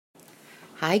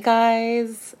Hi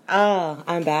guys.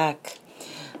 I'm back.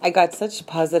 I got such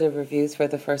positive reviews for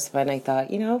the first one. I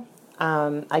thought,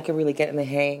 I could really get in the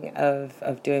hang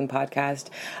of doing podcast.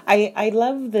 I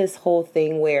love this whole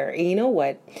thing where, you know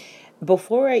what?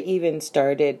 Before I even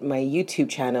started my YouTube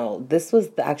channel, this was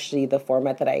actually the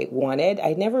format that I wanted.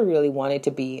 I never really wanted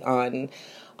to be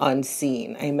on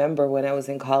scene. I remember when I was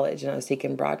in college and I was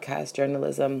taking broadcast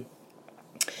journalism,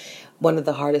 one of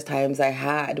the hardest times I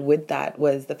had with that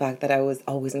was the fact that I was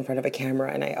always in front of a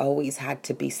camera and I always had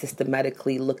to be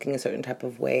systematically looking a certain type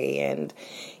of way and,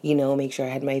 make sure I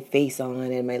had my face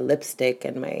on and my lipstick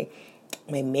and my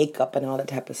makeup and all that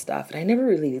type of stuff. And I never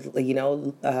really,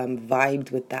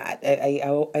 vibed with that.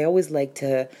 I always like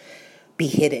to be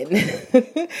hidden.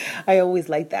 I always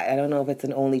like that. I don't know if it's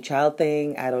an only child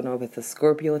thing. I don't know if it's a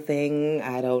Scorpio thing.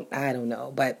 I don't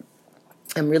know, but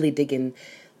I'm really digging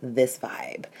this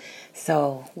vibe.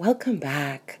 So welcome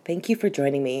back. Thank you for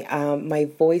joining me. My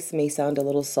voice may sound a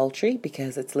little sultry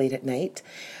because it's late at night.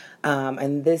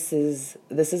 And this is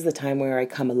the time where I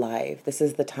come alive. This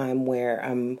is the time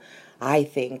where I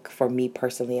think for me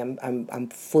personally, I'm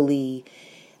fully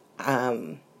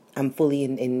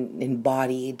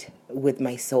embodied with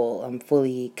my soul. I'm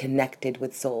fully connected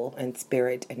with soul and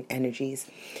spirit and energies.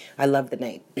 I love the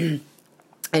night.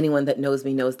 Anyone that knows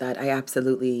me knows that I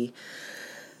absolutely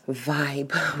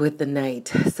vibe with the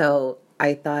night. So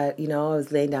I thought, I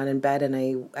was laying down in bed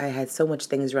and I had so much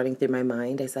things running through my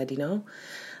mind. I said,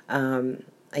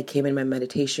 I came in my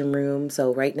meditation room.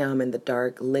 So right now I'm in the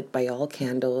dark, lit by all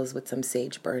candles with some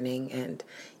sage burning. And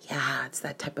yeah, it's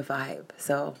that type of vibe.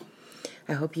 So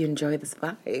I hope you enjoy this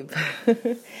vibe.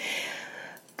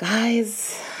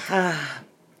 Guys,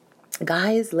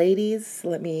 ladies,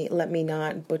 let me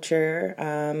not butcher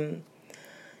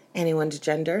anyone's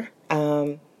gender.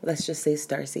 Let's just say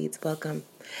starseeds. Welcome.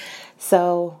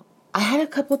 So I had a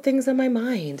couple things on my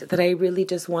mind that I really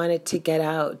just wanted to get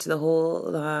out. The whole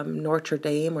Notre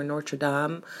Dame or Notre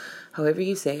Dame, however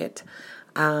you say it.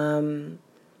 That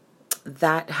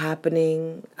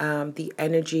happening, the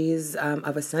energies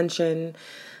of ascension,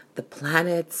 the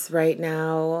planets right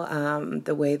now,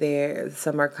 the way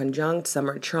some are conjunct, some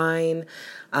are trine.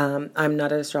 I'm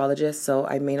not an astrologist, so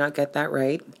I may not get that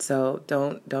right. So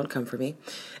don't come for me.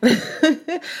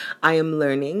 I am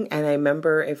learning, and I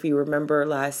remember, if you remember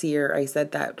last year, I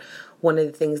said that one of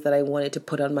the things that I wanted to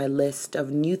put on my list of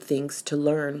new things to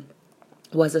learn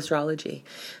was astrology.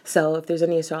 So if there's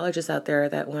any astrologists out there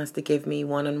that wants to give me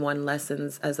one-on-one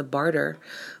lessons as a barter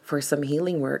for some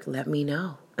healing work, let me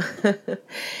know.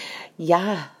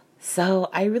 Yeah. So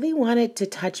I really wanted to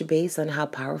touch base on how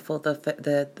powerful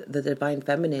the divine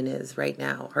feminine is right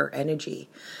now. Her energy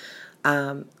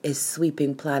is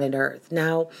sweeping planet Earth.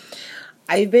 Now,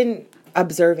 I've been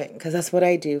observing, because that's what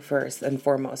I do first and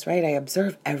foremost, right? I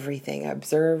observe everything. I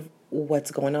observe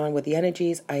what's going on with the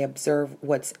energies. I observe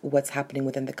what's happening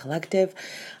within the collective.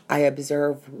 I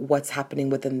observe what's happening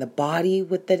within the body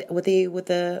with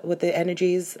the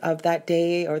energies of that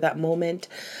day or that moment.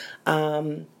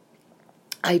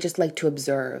 I just like to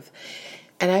observe.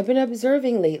 And I've been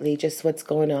observing lately just what's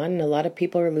going on. And a lot of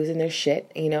people are losing their shit,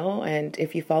 And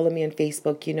if you follow me on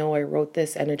Facebook, I wrote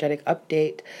this energetic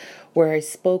update where I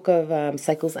spoke of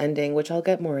cycles ending, which I'll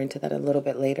get more into that a little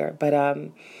bit later. But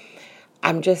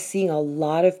I'm just seeing a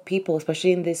lot of people,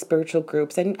 especially in these spiritual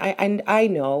groups. And I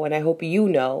know, and I hope you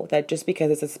know, that just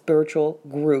because it's a spiritual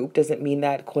group doesn't mean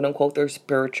that, quote unquote, they're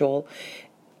spiritual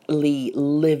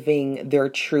living their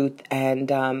truth.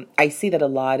 And I see that a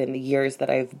lot in the years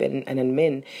that I've been an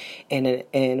admin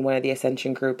in one of the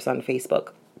ascension groups on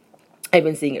Facebook. I've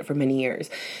been seeing it for many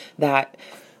years, that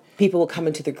people will come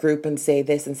into the group and say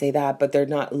this and say that, but they're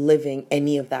not living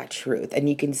any of that truth. And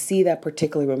you can see that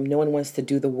particularly when no one wants to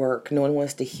do the work. No one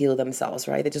wants to heal themselves,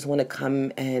 right? They just want to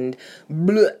come and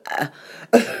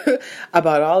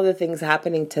about all the things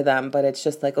happening to them. But it's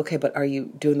just like, okay, but are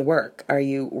you doing the work? Are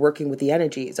you working with the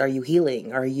energies? Are you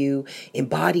healing? Are you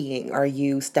embodying? Are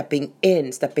you stepping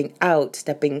in, stepping out,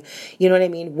 you know what I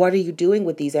mean? What are you doing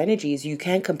with these energies? You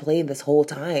can't complain this whole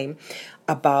time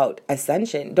about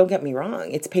ascension. Don't get me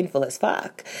wrong, it's painful as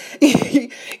fuck.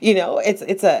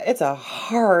 It's a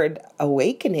hard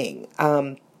awakening.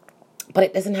 But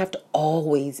it doesn't have to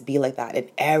always be like that in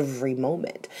every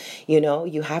moment.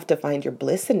 You have to find your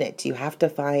bliss in it. You have to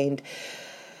find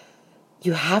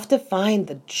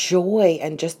the joy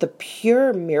and just the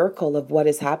pure miracle of what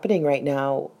is happening right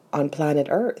now on planet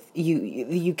Earth.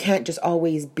 You can't just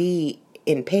always be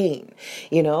in pain,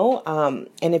 and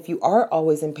if you are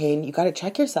always in pain, you got to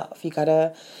check yourself. You got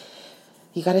to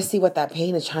You got to see what that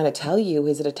pain is trying to tell you.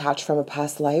 Is it attached from a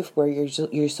past life where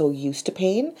you're so used to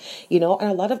pain, and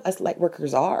a lot of us light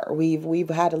workers are. We've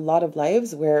had a lot of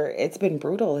lives where it's been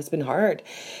brutal, it's been hard,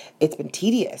 it's been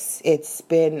tedious. It's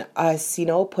been us,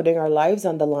 putting our lives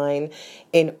on the line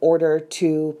in order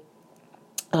to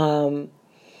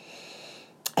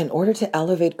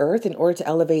elevate Earth, in order to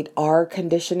elevate our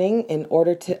conditioning, in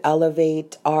order to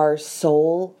elevate our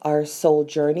soul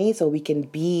journey, so we can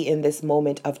be in this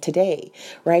moment of today,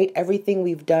 right? Everything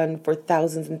we've done for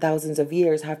thousands and thousands of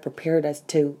years have prepared us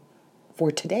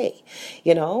for today.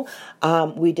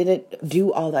 We didn't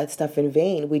do all that stuff in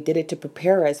vain. We did it to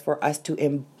prepare us for us to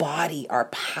embody our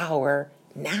power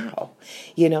now,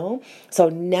 so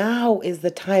now is the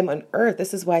time on earth.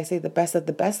 This is why I say the best of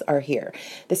the best are here.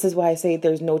 This is why I say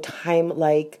there's no time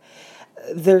like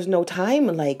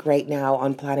right now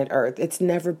on planet Earth. It's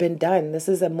never been done. This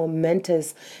is a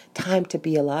momentous time to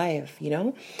be alive,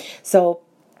 so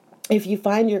if you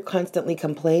find you're constantly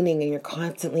complaining and you're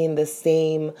constantly in the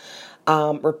same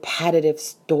repetitive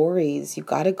stories, you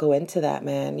got to go into that,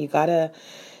 man. You got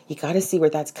to see where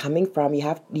that's coming from.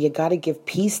 You got to give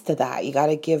peace to that. You got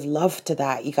to give love to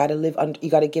that. You got to you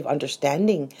got to give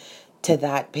understanding to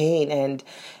that pain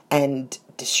and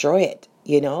destroy it.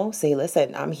 Say,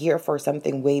 listen, I'm here for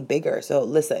something way bigger. So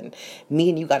listen, me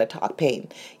and you got to talk, pain.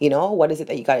 What is it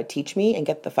that you got to teach me and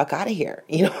get the fuck out of here?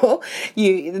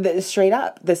 Straight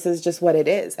up, this is just what it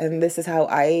is. And this is how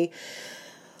I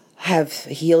have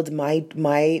healed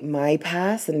my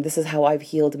past, and this is how I've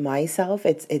healed myself.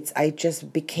 I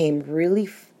just became really,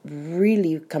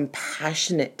 really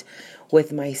compassionate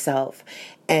with myself,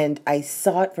 and I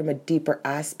saw it from a deeper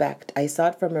aspect. I saw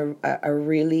it from a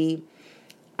really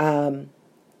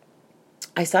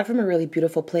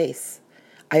beautiful place.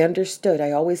 I understood.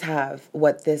 I always have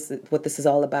what this is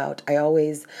all about. I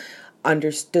always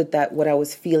understood that what I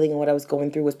was feeling and what I was going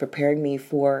through was preparing me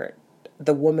for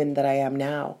the woman that I am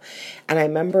now. And I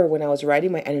remember when I was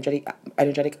writing my energetic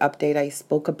update, I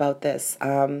spoke about this,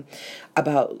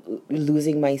 about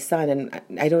losing my son. And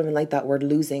I don't even like that word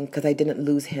losing, because I didn't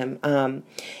lose him.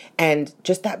 And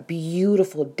just that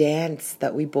beautiful dance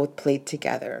that we both played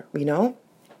together,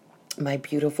 my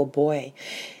beautiful boy.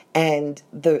 And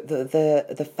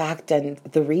the fact and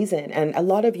the reason, and a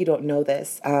lot of you don't know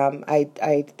this.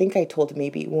 I think I told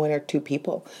maybe one or two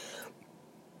people,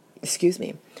 excuse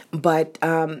me. But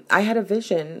I had a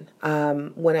vision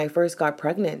when I first got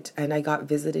pregnant, and I got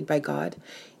visited by God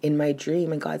in my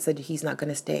dream, and God said he's not going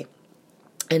to stay.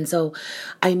 And so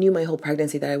I knew my whole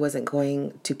pregnancy that I wasn't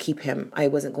going to keep him. I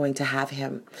wasn't going to have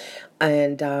him.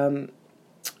 And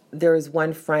there was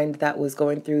one friend that was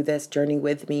going through this journey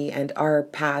with me, and our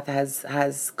path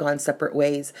has gone separate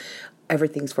ways.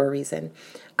 Everything's for a reason.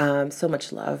 So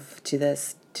much love to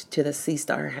this sea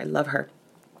star. I love her.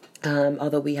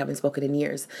 Although we haven't spoken in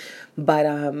years. But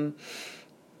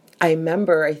I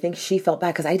remember, I think she felt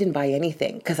bad because I didn't buy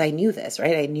anything, because I knew this,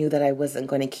 right? I knew that I wasn't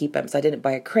going to keep him. So I didn't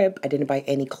buy a crib. I didn't buy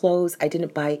any clothes. I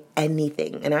didn't buy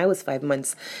anything. And I was 5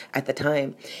 months at the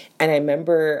time. And I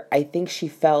remember, I think she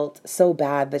felt so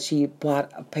bad that she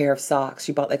bought a pair of socks.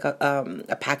 She bought like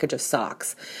a package of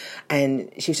socks.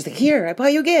 And she was just like, here, I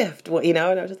bought you a gift. Well, and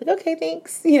I was just like, okay,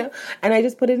 thanks. And I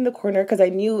just put it in the corner because I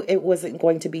knew it wasn't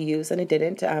going to be used, and it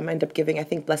didn't. I ended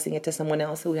up blessing it to someone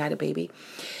else who had a baby.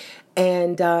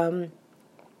 And,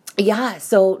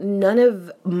 so none of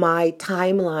my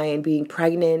timeline, being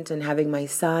pregnant and having my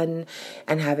son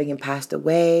and having him passed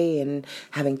away and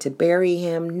having to bury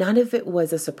him, none of it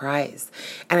was a surprise.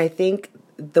 And I think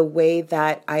the way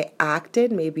that I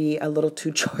acted, maybe a little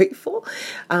too joyful,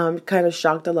 kind of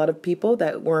shocked a lot of people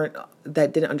that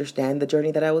didn't understand the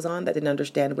journey that I was on, that didn't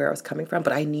understand where I was coming from.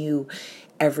 But I knew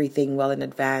everything well in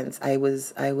advance. I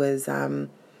was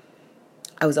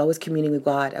always communing with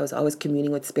God. I was always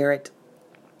communing with Spirit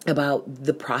about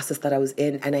the process that I was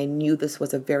in. And I knew this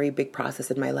was a very big process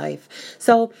in my life.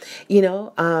 So,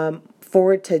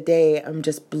 for today, I'm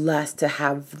just blessed to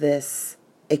have this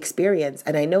experience.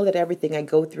 And I know that everything I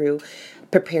go through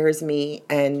prepares me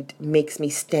and makes me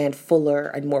stand fuller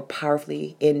and more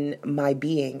powerfully in my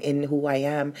being, in who I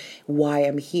am, why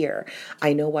I'm here.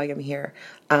 I know why I'm here.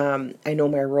 I know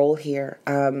my role here.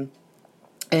 And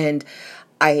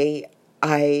I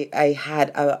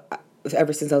had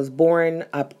ever since I was born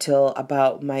up till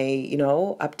about maybe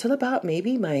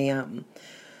my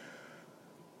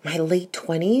my late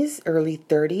 20s, early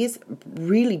 30s,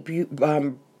 really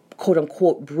quote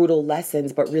unquote brutal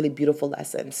lessons, but really beautiful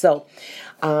lessons. So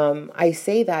I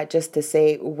say that just to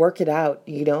say, work it out.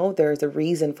 There's a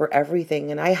reason for everything.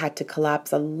 And I had to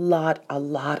collapse a lot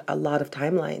of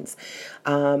timelines.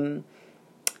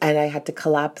 And I had to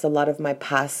collapse a lot of my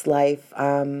past life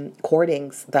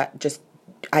cordings that just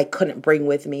I couldn't bring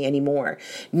with me anymore,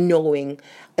 knowing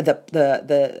the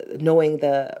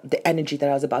energy that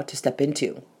I was about to step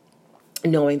into,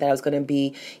 knowing that I was going to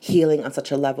be healing on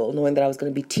such a level, knowing that I was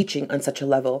going to be teaching on such a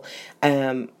level.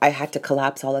 I had to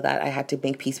collapse all of that. I had to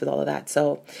make peace with all of that.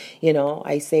 So,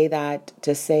 I say that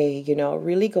to say,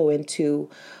 really go into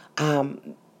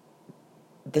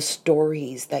the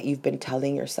stories that you've been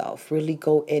telling yourself. Really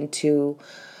go into,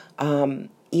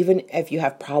 even if you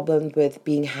have problems with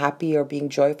being happy or being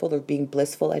joyful or being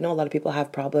blissful. I know a lot of people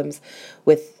have problems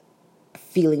with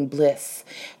feeling bliss,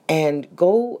 and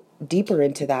go deeper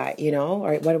into that, all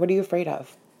right, what are you afraid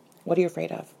of? What are you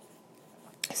afraid of?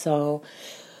 So,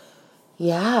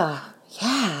 yeah.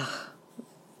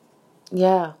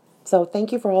 So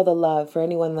thank you for all the love, for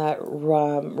anyone that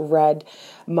read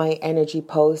my energy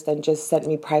post and just sent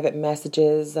me private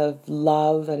messages of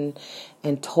love and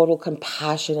total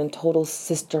compassion and total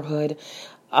sisterhood.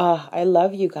 I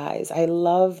love you guys. I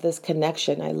love this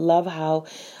connection. I love how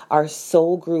our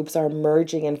soul groups are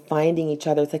merging and finding each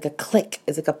other. It's like a click.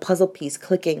 It's like a puzzle piece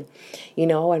clicking,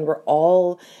 and we're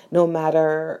all, no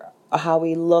matter how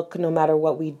we look, no matter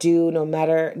what we do, no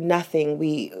matter nothing,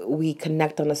 we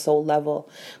connect on a soul level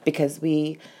because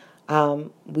we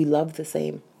love the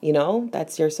same.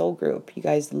 That's your soul group. You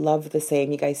guys love the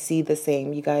same. You guys see the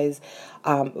same. You guys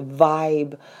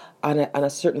vibe on a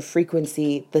certain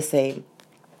frequency the same.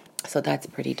 So that's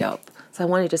pretty dope. So I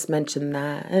want to just mention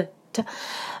that.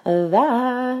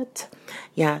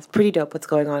 Yeah, it's pretty dope what's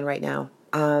going on right now.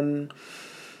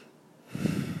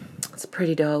 It's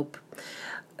pretty dope.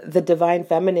 The Divine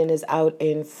Feminine is out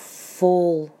in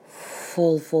full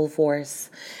force.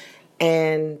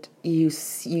 And we're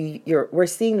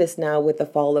seeing this now with the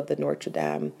fall of the Notre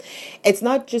Dame. It's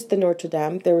not just the Notre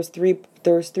Dame. There was three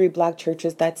black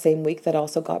churches that same week that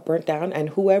also got burnt down. And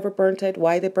whoever burnt it,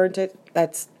 why they burnt it,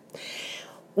 that's...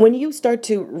 When you start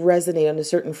to resonate on a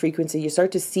certain frequency, you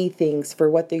start to see things for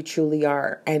what they truly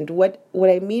are. And what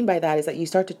I mean by that is that you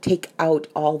start to take out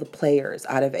all the players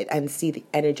out of it and see the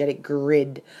energetic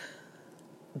grid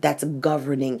that's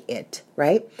governing it,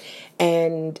 right?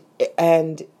 And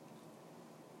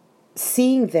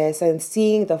seeing this and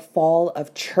seeing the fall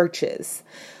of churches,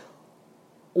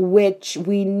 which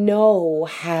we know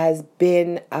has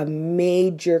been a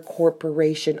major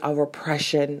corporation of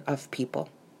oppression of people.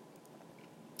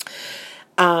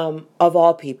 Of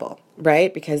all people,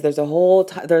 right? Because there's a whole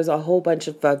bunch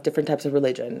of different types of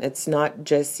religion. It's not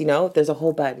just, there's a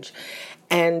whole bunch.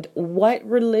 And what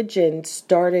religion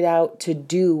started out to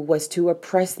do was to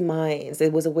oppress minds.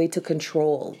 It was a way to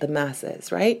control the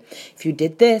masses, right? If you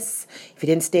did this, if you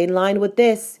didn't stay in line with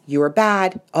this, you were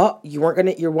bad. Oh, you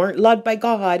weren't loved by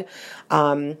God.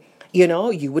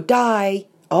 You would die.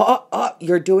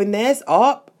 You're doing this.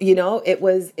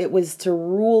 It was to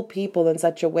rule people in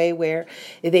such a way where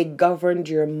they governed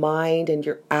your mind and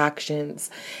your actions.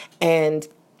 And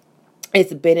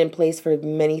it's been in place for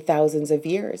many thousands of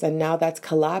years. And now that's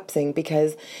collapsing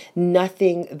because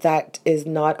nothing that is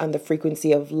not on the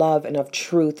frequency of love and of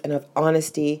truth and of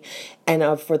honesty and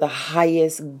of for the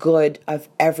highest good of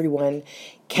everyone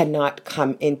cannot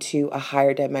come into a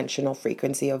higher dimensional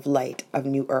frequency of light, of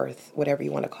new earth, whatever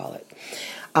you want to call it.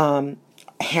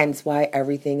 Hence why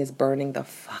everything is burning the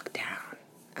fuck down.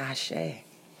 Ashe.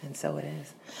 And so it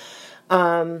is.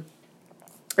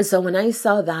 So when I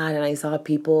saw that and I saw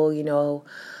people,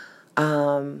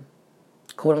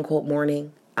 quote unquote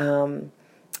mourning, and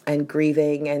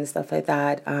grieving and stuff like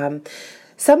that,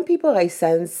 some people I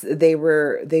sense they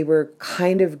were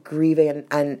kind of grieving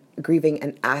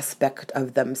an aspect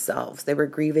of themselves. They were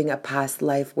grieving a past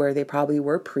life where they probably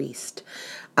were priest.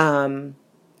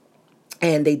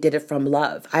 And they did it from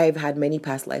love. I've had many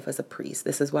past life as a priest.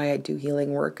 This is why I do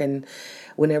healing work. And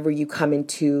whenever you come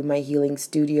into my healing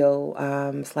studio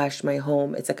 / my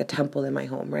home, it's like a temple in my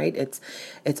home, right?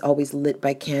 It's always lit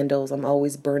by candles. I'm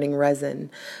always burning resin.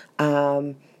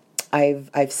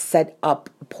 I've set up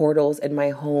portals in my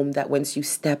home that once you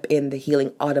step in, the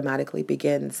healing automatically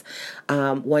begins.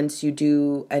 Once you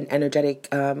do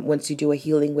once you do a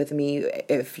healing with me,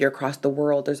 if you're across the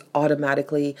world, there's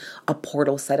automatically a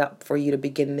portal set up for you to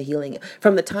begin the healing.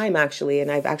 From the time actually,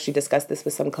 and I've actually discussed this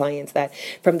with some clients, that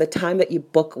from the time that you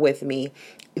book with me,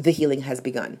 the healing has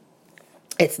begun.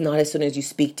 It's not as soon as you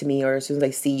speak to me or as soon as I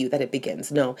see you that it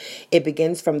begins. No, it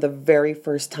begins from the very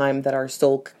first time that our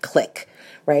soul click,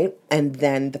 right? And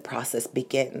then the process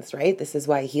begins, right? This is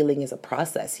why healing is a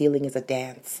process. Healing is a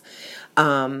dance.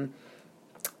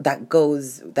 That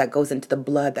goes into the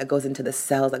blood, that goes into the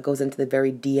cells, that goes into the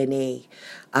very DNA.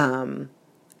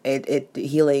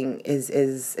 Healing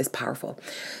is powerful.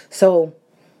 So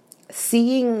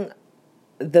seeing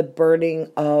the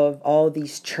burning of all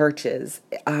these churches,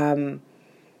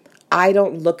 I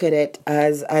don't look at it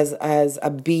as a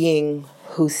being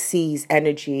who sees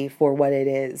energy for what it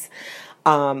is.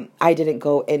 I didn't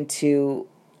go into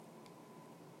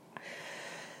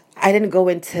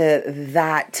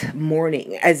that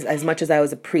mourning as much as I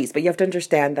was a priest. But you have to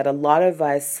understand that a lot of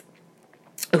us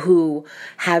who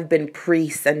have been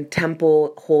priests and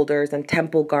temple holders and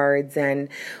temple guards, and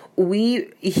we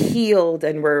healed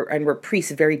and were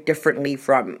priests very differently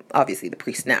from obviously the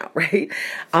priests now, right?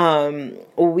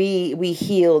 We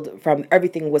healed from,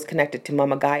 everything was connected to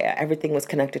Mama Gaia, everything was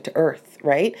connected to Earth,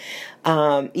 right?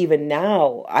 Even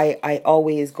now, I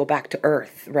always go back to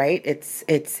Earth, right? It's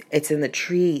in the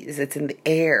trees, it's in the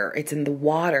air, it's in the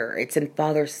water, it's in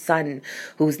Father Sun,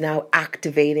 who's now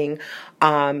activating,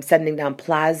 sending down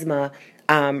plasma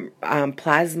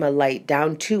light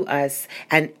down to us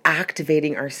and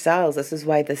activating ourselves. This is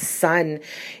why the sun,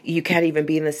 you can't even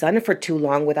be in the sun for too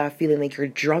long without feeling like you're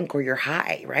drunk or you're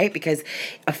high, right? Because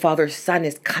a Father Sun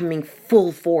is coming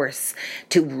full force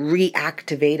to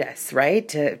reactivate us, right?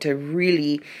 To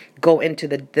really go into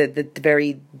the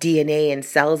very DNA and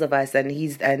cells of us, and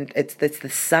it's the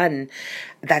sun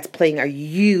that's playing a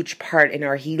huge part in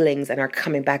our healings and are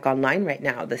coming back online right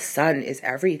now. The sun is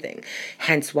everything,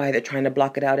 hence why they're trying to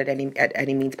block it out at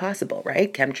any means possible,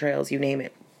 right? Chemtrails, you name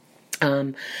it.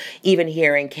 Even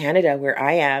here in Canada, where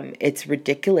I am, it's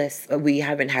ridiculous. We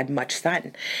haven't had much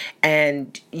sun,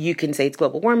 and you can say it's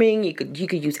global warming. You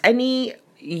could use any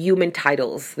human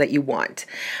titles that you want.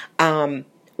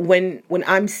 When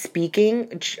I'm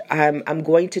speaking, I'm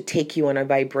going to take you on a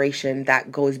vibration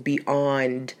that goes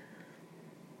beyond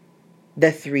the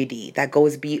 3D, that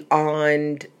goes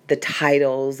beyond the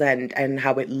titles and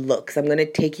how it looks. I'm going to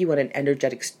take you on an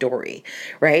energetic story,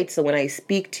 right? So when I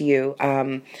speak to you,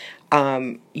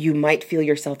 you might feel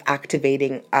yourself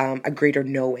activating a greater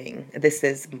knowing. This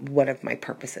is one of my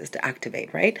purposes, to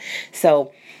activate, right?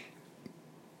 So,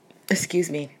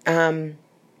 excuse me. I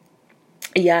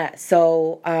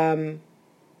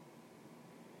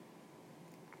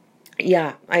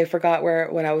forgot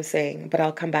what I was saying, but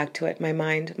I'll come back to it. My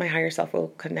mind, my higher self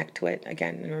will connect to it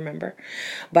again and remember.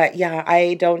 But yeah,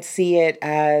 I don't see it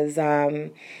as,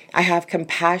 I have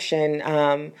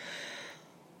compassion,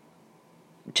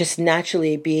 just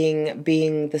naturally being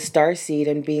the starseed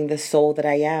and being the soul that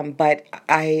I am. But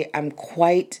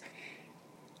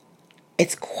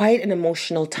it's quite an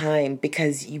emotional time,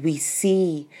 because we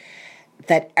see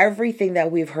that everything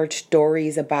that we've heard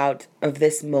stories about of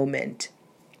this moment,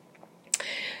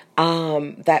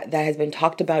 that has been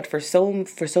talked about for so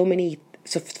many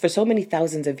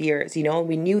thousands of years,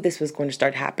 we knew this was going to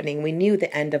start happening. We knew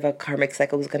the end of a karmic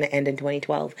cycle was going to end in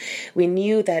 2012. We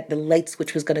knew that the light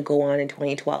switch was going to go on in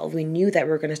 2012. We knew that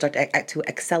we were going to start to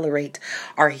accelerate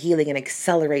our healing and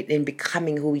accelerate in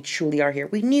becoming who we truly are here.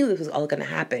 We knew this was all going to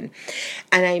happen.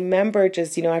 And I remember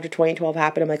just, after 2012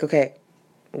 happened, I'm like, okay,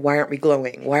 why aren't we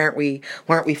glowing? Why aren't we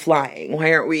flying?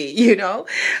 Why aren't we,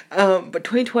 but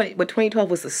 2012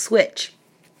 was the switch.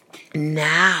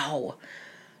 Now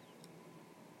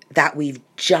that we've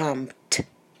jumped,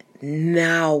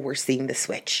 now we're seeing the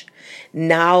switch.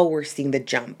 Now we're seeing the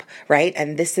jump, right?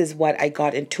 And this is what I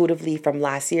got intuitively from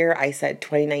last year. I said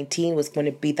 2019 was going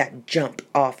to be that jump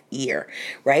off year,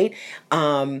 right?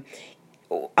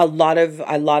 A lot of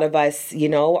us,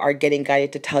 are getting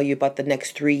guided to tell you about the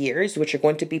next 3 years, which are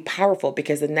going to be powerful,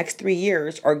 because the next 3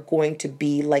 years are going to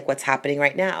be like what's happening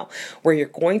right now, where you're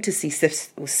going to see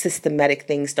systematic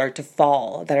things start to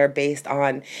fall that are based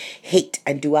on hate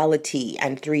and duality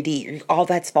and 3D. All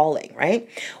that's falling, right?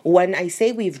 When I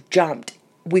say we've jumped,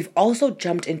 we've also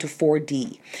jumped into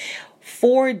 4D.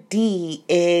 4D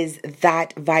is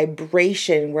that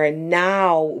vibration where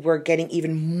now we're getting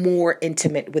even more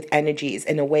intimate with energies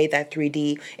in a way that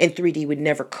 3D we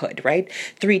never could, right?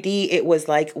 3D, it was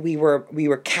like we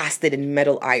were casted in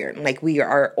metal iron, like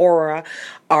our aura,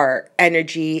 our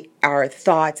energy, our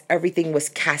thoughts, everything was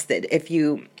casted. If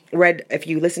you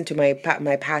listen to my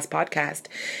past podcast,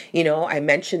 I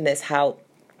mentioned this, how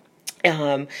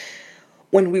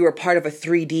when we were part of a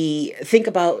 3D, think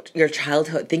about your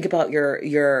childhood, think about your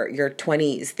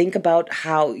 20s, think about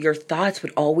how your thoughts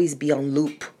would always be on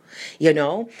loop,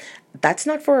 That's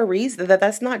not for a reason.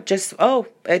 That's not just,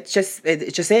 it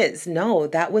just is. No,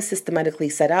 that was systematically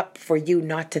set up for you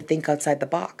not to think outside the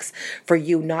box, for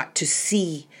you not to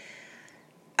see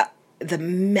the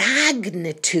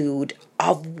magnitude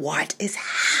of what is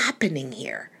happening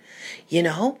here,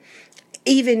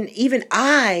 Even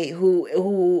I,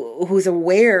 who's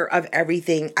aware of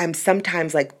everything, I'm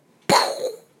sometimes like,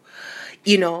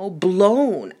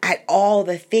 blown at all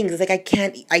the things. It's like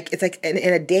it's like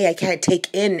in a day I can't take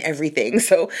in everything.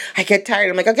 So I get tired.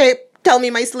 I'm like, okay, tell me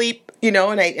my sleep,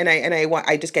 and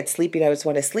I just get sleepy. I just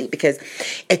want to sleep because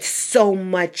it's so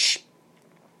much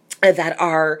that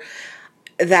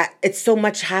it's so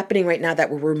much happening right now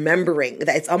that we're remembering,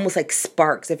 that it's almost like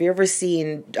sparks. Have you ever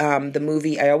seen the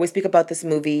movie? I always speak about this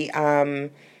movie.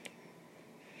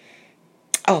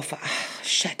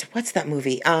 What's that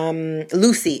movie?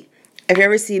 Lucy. Have you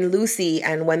ever seen Lucy?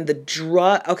 And when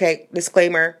okay,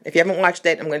 disclaimer, if you haven't watched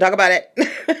it, I'm going to talk about it.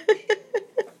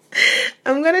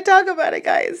 I'm going to talk about it,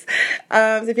 guys.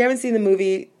 So if you haven't seen the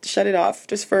movie, shut it off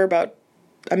just for about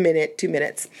a minute, 2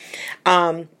 minutes.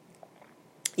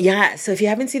 Yeah, so if you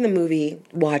haven't seen the movie,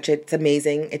 watch it. It's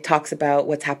amazing. It talks about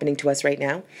what's happening to us right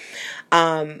now.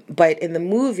 But in the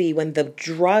movie, when the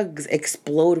drugs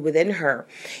explode within her,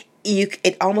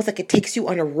 it almost like it takes you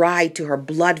on a ride to her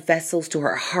blood vessels, to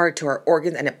her heart, to her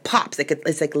organs, and it pops.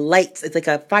 It's like lights. It's like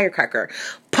a firecracker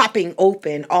popping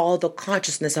open all the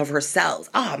consciousness of her cells.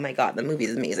 Oh my God, the movie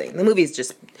is amazing. The movie is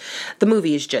just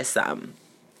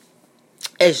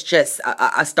it's just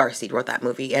a Starseed wrote that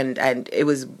movie, and it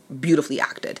was beautifully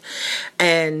acted.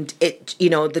 And it,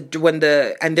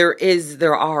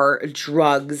 there are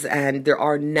drugs and there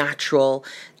are natural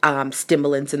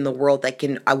stimulants in the world that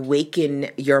can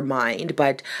awaken your mind,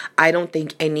 but I don't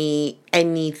think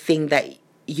anything that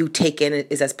you take in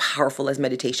is as powerful as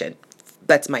meditation.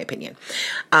 That's my opinion.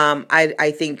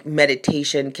 I think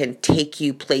meditation can take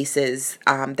you places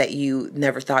that you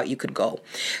never thought you could go.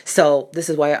 So this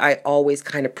is why I always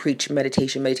kind of preach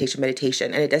meditation.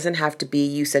 And it doesn't have to be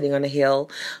you sitting on a hill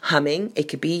humming. It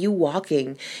could be you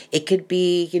walking. It could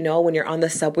be, when you're on the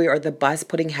subway or the bus,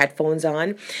 putting headphones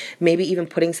on, maybe even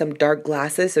putting some dark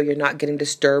glasses so you're not getting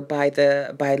disturbed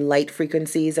by light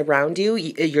frequencies around you.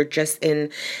 You're just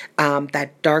in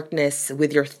that darkness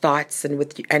with your thoughts and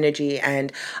with your energy. And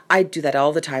I do that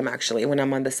all the time, actually, when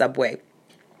I'm on the subway.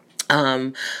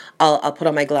 I'll put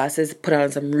on my glasses, put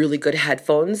on some really good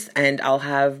headphones, and I'll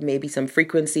have maybe some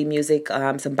frequency music,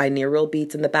 some binaural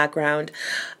beats in the background,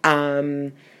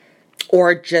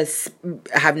 or just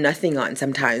have nothing on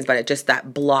sometimes, but just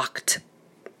that blocked,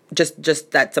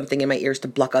 just that something in my ears to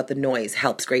block out the noise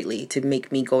helps greatly to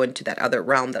make me go into that other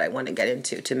realm that I want to get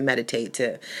into, to meditate,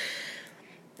 to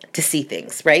see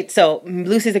things, right? So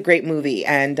Lucy's a great movie,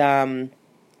 and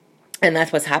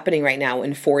that's what's happening right now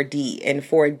in 4D. In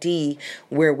 4D,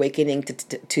 we're awakening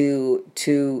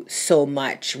to so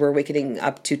much. We're awakening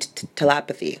up to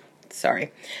telepathy.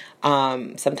 Sorry.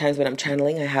 Sometimes when I'm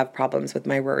channeling, I have problems with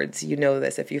my words. You know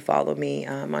this if you follow me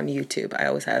on YouTube. I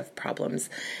always have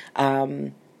problems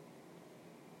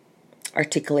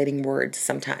articulating words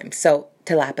sometimes. So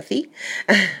telepathy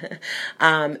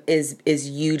is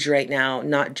huge right now,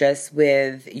 not just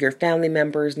with your family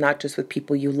members, not just with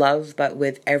people you love, but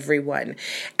with everyone.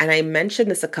 And I mentioned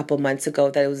this a couple months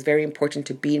ago, that it was very important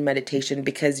to be in meditation,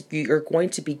 because you're going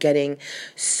to be getting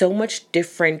so much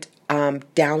different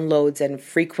downloads and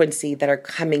frequency that are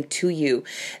coming to you,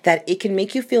 that it can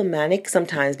make you feel manic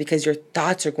sometimes, because your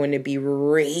thoughts are going to be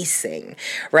racing,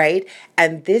 right?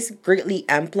 And this greatly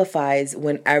amplifies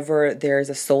whenever there's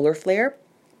a solar flare,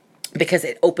 because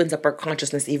it opens up our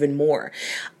consciousness even more.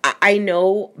 I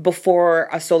know before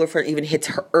a solar flare even hits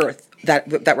Earth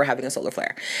that we're having a solar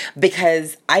flare,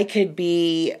 because I could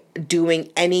be doing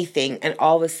anything and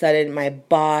all of a sudden my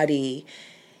body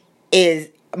is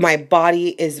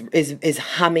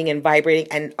humming and vibrating,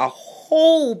 and a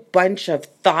whole bunch of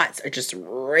thoughts are just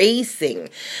racing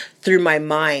through my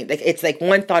mind. Like, it's like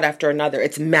one thought after another.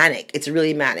 It's manic. It's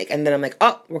really manic. And then I'm like,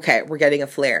 oh, okay, we're getting a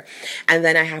flare. And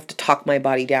then I have to talk my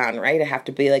body down, right? I have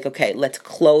to be like, okay, let's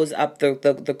close up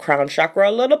the crown chakra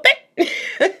a little bit,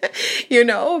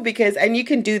 because, and you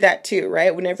can do that too,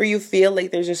 right? Whenever you feel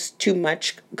like there's just too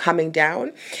much coming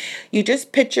down, you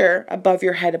just picture above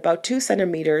your head about 2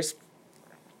 centimeters,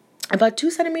 about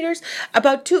 2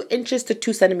 inches to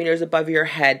 2 centimeters above your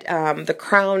head. The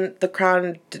crown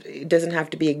doesn't have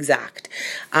to be exact.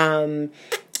 And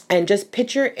just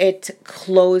picture it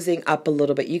closing up a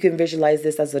little bit. You can visualize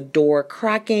this as a door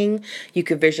cracking. You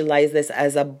can visualize this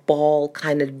as a ball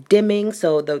kind of dimming.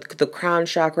 So the crown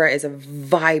chakra is a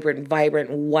vibrant,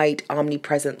 white,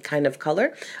 omnipresent kind of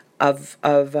color of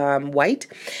white,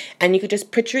 and you could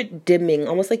just picture it dimming,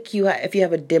 almost like if you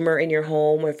have a dimmer in your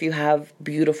home, or if you have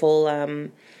beautiful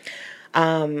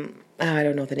I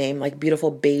don't know the name, like beautiful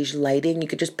beige lighting, you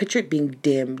could just picture it being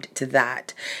dimmed to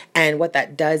that. And what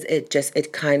that does,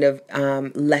 it kind of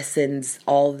lessens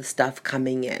all the stuff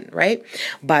coming in, right?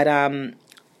 But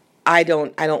I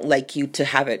don't like you to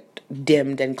have it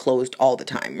dimmed and closed all the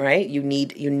time, right? You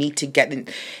need to get in.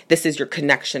 This is your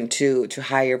connection to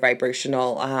higher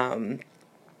vibrational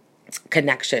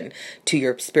connection to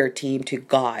your spirit team, to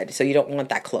God. So you don't want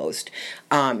that closed.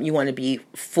 You want to be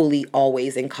fully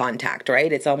always in contact,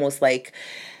 right? It's almost like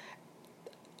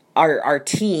our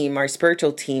team, our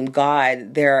spiritual team,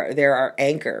 God, they're our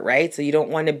anchor, right? So you don't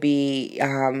want to be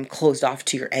closed off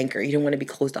to your anchor. You don't want to be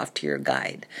closed off to your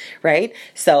guide, right?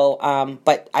 So,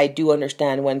 but I do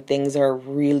understand when things are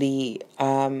really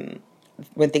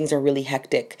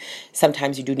hectic,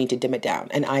 sometimes you do need to dim it down.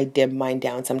 And I dim mine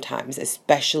down sometimes,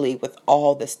 especially with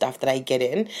all the stuff that I get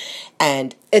in.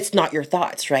 And it's not your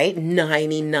thoughts, right?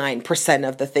 99%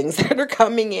 of the things that are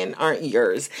coming in aren't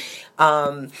yours.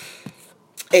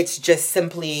 It's just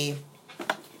simply,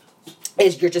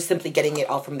 you're just simply getting it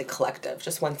all from the collective.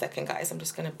 Just one second, guys. I'm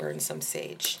just going to burn some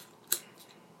sage.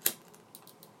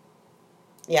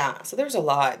 Yeah, so there's a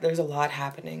lot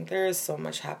happening. There is so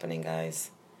much happening,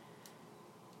 guys.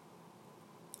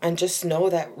 And just know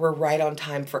that we're right on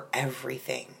time for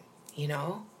everything, you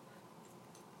know?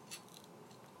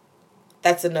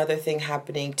 That's another thing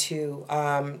happening too.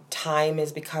 Time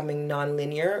is becoming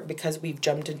non-linear because we've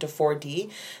jumped into 4D.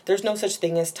 There's no such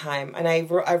thing as time. And I've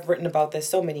written about this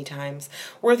so many times.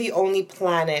 We're the only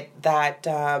planet that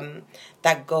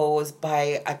that goes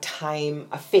by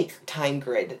a fake time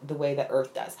grid, the way that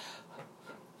Earth does.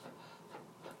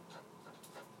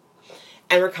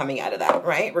 And we're coming out of that,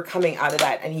 right? We're coming out of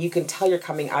that. And you can tell you're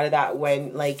coming out of that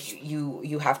when, like,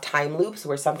 you have time loops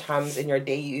where sometimes in your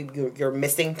day you're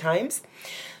missing times.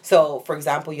 So, for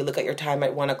example, you look at your time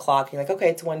at 1 o'clock. You're like, okay,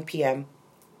 it's 1 p.m.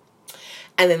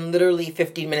 And then literally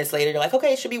 15 minutes later, you're like,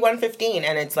 okay, it should be 1:15.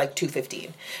 And it's like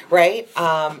 2:15, right?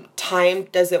 Time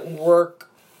doesn't work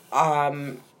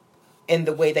in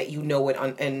the way that you know it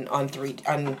on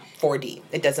 4D.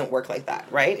 It doesn't work like that,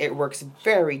 right? It works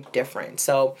very different.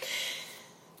 So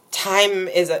time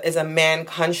is a man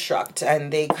construct,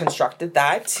 and they constructed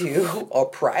that to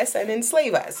oppress and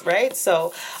enslave us, right?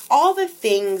 So all the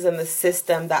things in the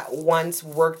system that once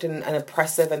worked in an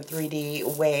oppressive and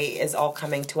 3D way is all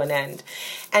coming to an end.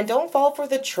 And don't fall for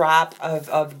the trap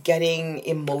of getting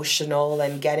emotional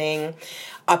and getting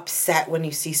upset when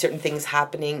you see certain things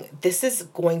happening. This is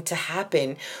going to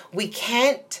happen. We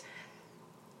can't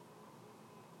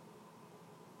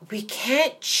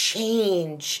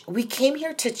change. We came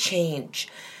here to change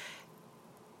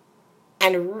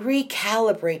and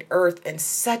recalibrate Earth in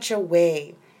such a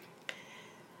way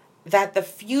that the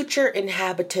future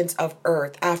inhabitants of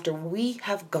Earth, after we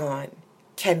have gone,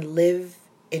 can live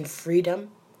in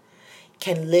freedom,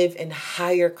 can live in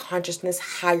higher consciousness,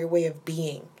 higher way of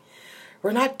being.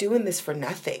 We're not doing this for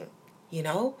nothing, you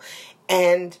know?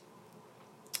 And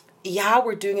yeah,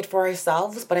 we're doing it for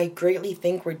ourselves, but I greatly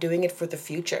think we're doing it for the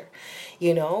future,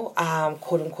 you know,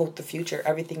 quote unquote, the future.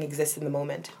 Everything exists in the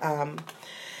moment.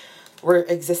 We're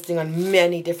existing on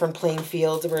many different playing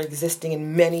fields. We're existing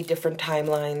in many different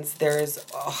timelines. There's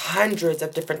hundreds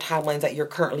of different timelines that you're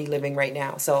currently living right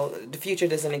now. So the future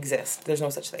doesn't exist. There's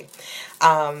no such thing.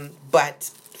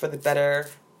 But for the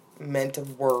betterment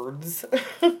of words,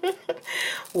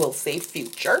 we'll say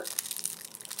future.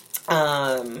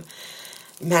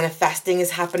 Manifesting is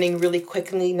happening really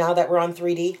quickly now that we're on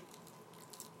 3D.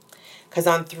 Because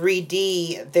on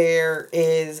 3D,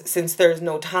 since there's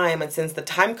no time, and since the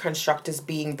time construct is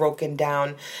being broken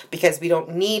down, because we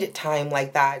don't need time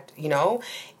like that, you know,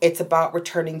 it's about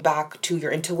returning back to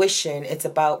your intuition. It's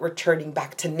about returning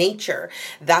back to nature.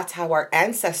 That's how our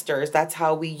ancestors, that's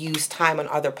how we use time on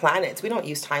other planets. We don't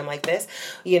use time like this.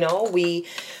 You know, we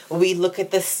look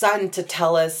at the sun to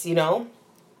tell us, you know,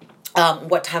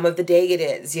 what time of the day it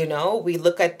is, you know, we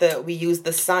use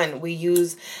the sun, we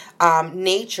use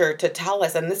nature to tell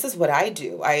us. And this is what I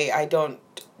do. I don't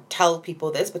tell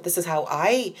people this, but this is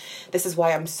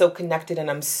why I'm so connected,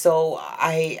 and I'm so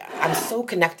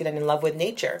connected and in love with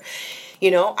nature.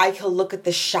 You know, I can look at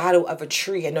the shadow of a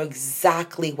tree and know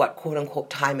exactly what quote unquote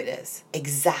time it is.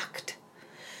 Exact.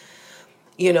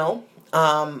 You know,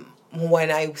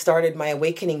 when I started my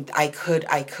awakening, I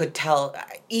could tell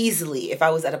easily if I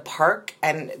was at a park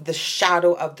and the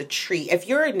shadow of the tree. If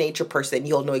you're a nature person,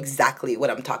 you'll know exactly what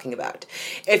I'm talking about.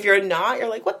 If you're not, you're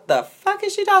like, what the fuck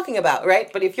is she talking about, right?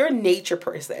 But if you're a nature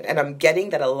person, and I'm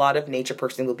getting that a lot of nature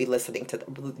people will be listening to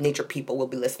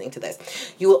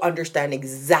this, you will understand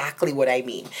exactly what I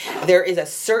mean. There is a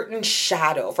certain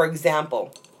shadow. For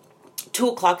example,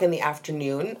 2:00 in the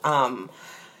afternoon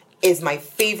is my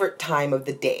favorite time of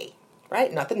the day.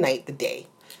 Right? Not the night, the day.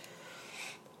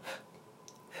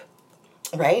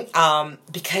 Right?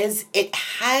 Because it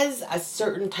has a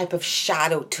certain type of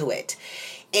shadow to it.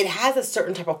 it has a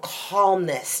certain type of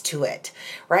calmness to it,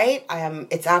 right?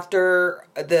 It's after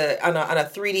on a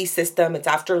 3D system. It's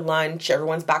after lunch.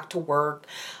 Everyone's back to work.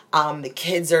 The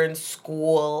kids are in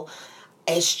school.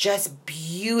 It's just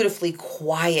beautifully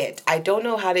quiet. I don't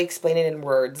know how to explain it in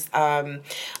words, but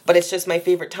it's just my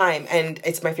favorite time. And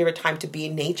it's my favorite time to be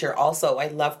in nature also. I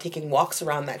love taking walks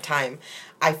around that time.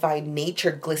 I find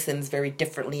nature glistens very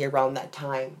differently around that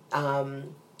time.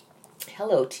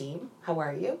 Hello, team. How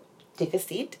are you? Take a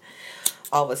seat.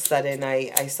 All of a sudden,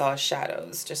 I saw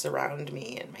shadows just around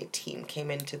me, and my team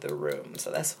came into the room.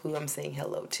 So that's who I'm saying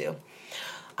hello to.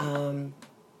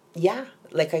 Yeah,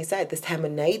 like I said, this time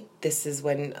of night, this is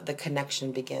when the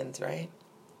connection begins, right?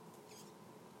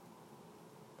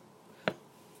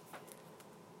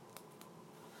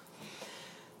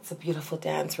 It's a beautiful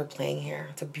dance we're playing here.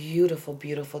 It's a beautiful,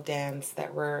 beautiful dance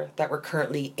that we're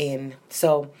currently in.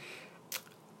 So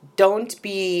don't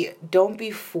be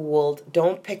fooled.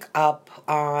 Don't pick up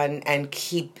on and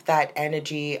keep that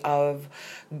energy of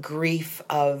grief,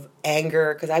 of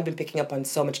anger, because I've been picking up on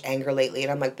so much anger lately,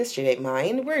 and I'm like, this shit ain't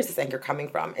mine. Where is this anger coming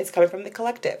from? It's coming from the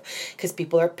collective, because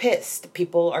people are pissed.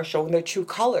 People are showing their true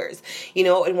colors. You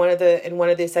know, in one of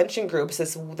the ascension groups,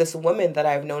 this woman that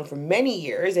I've known for many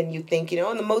years, and you think, you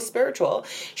know, in the most spiritual,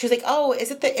 she was like, oh, is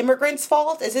it the immigrants'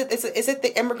 fault? Is it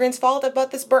the immigrants' fault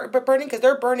about this burning? Because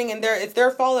they're burning, and it's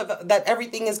their fault that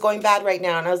everything is going bad right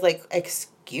now. And I was like,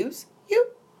 excuse you?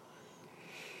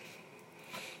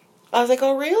 I was like,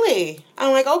 oh, really?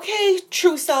 I'm like, okay,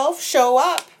 true self, show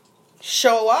up.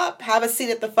 Show up. Have a seat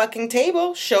at the fucking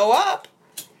table. Show up.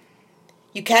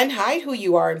 You can't hide who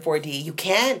you are in 4D. You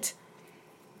can't.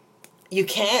 You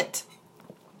can't.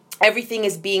 Everything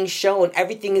is being shown.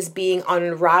 Everything is being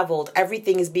unraveled.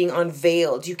 Everything is being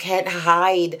unveiled. You can't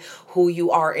hide who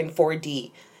you are in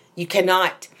 4D. You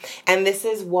cannot. And this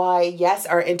is why, yes,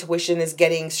 our intuition is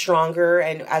getting stronger,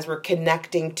 and as we're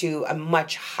connecting to a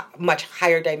much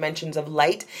higher dimensions of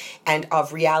light and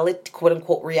of reality, quote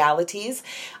unquote realities.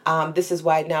 This is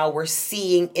why now we're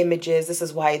seeing images. This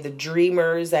is why the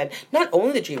dreamers, and not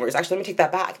only the dreamers, actually, let me take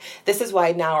that back. This is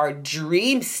why now our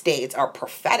dream states are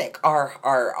prophetic,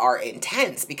 are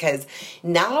intense, because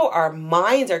now our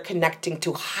minds are connecting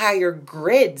to higher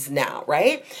grids now,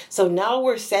 right? So now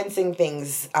we're sensing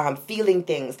things, feeling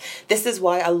things. This is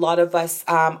why a lot of us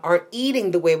aren't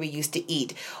eating the way we used to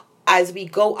eat. As we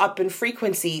go up in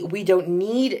frequency, we don't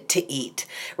need to eat,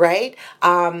 right?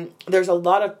 There's a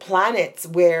lot of planets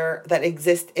that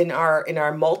exist in our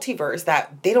multiverse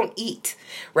that they don't eat,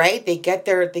 right? They get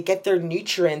their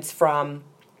nutrients from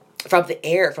the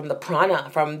air, from the prana,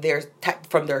 from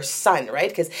their sun, right?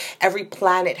 Because every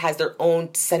planet has their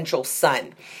own central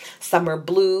sun. Some are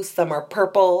blue, some are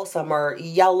purple, some are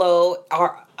yellow.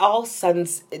 All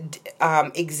suns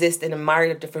exist in a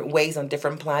myriad of different ways on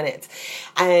different planets.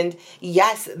 And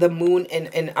yes, the moon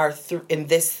in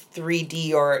this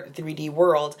 3D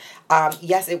world,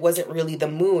 yes, it wasn't really the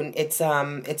moon.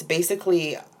 It's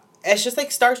basically, it's just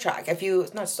like Star Trek.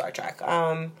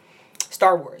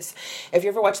 Star Wars. If you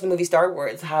ever watch the movie Star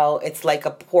Wars, how it's like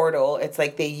a portal. It's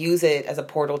like they use it as a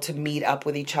portal to meet up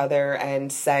with each other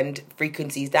and send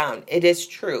frequencies down. It is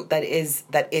true. That is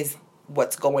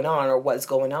what's going on, or was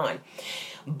going on.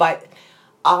 But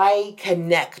I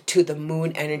connect to the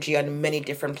moon energy on many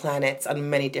different planets, on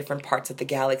many different parts of the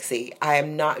galaxy. I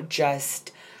am not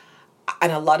just,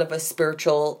 and a lot of us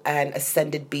spiritual and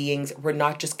ascended beings, we're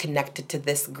not just connected to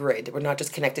this grid. We're not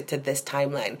just connected to this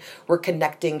timeline. We're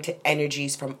connecting to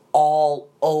energies from all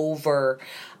over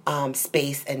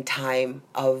space and time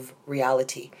of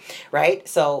reality, right?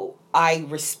 So I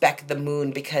respect the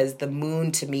moon, because the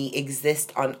moon to me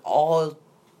exists on all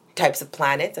types of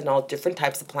planets and all different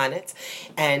types of planets,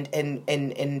 and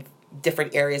in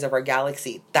different areas of our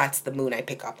galaxy. That's the moon I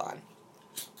pick up on.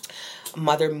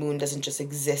 Mother Moon doesn't just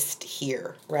exist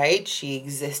here, right? She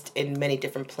exists in many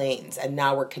different planes, and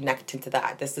now we're connected to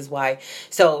that. This is why.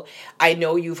 So I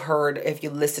know you've heard, if you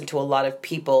listen to a lot of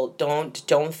people, don't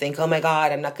think, oh my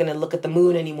God, I'm not going to look at the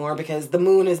moon anymore because the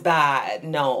moon is bad.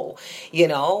 No,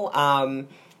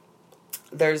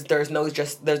 there's no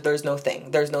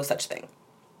thing. There's no such thing,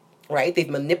 right? They've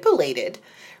manipulated,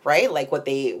 right? Like what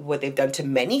they've done to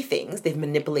many things. They've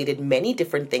manipulated many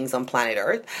different things on planet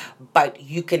Earth, but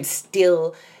you can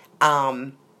still,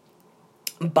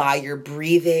 by your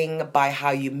breathing, by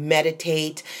how you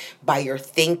meditate, by your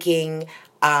thinking,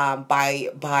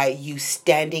 by you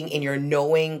standing in your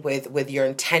knowing with your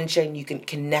intention, you can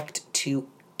connect to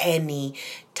any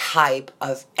type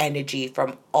of energy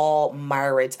from all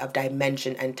myriads of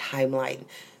dimension and timelines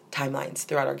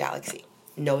throughout our galaxy.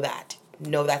 Know that.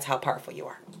 Know that's how powerful you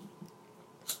are.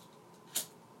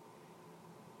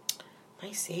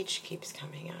 My sage keeps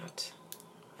coming out.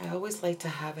 I always like to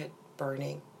have it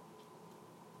burning.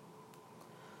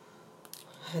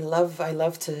 I love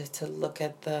to look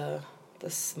at the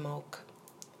smoke.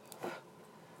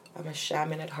 I'm a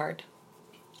shaman at heart.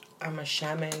 I'm a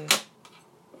shaman.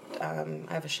 I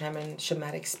have a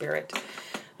shamanic spirit.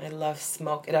 I love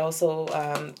smoke. It also,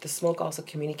 the smoke also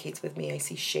communicates with me. I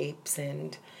see shapes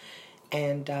and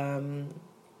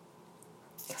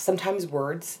sometimes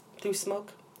words through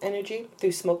smoke energy,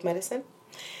 through smoke medicine.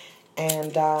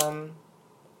 And so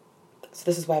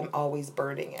this is why I'm always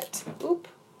burning it. Oop.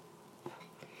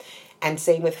 And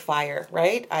same with fire,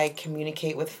 right? I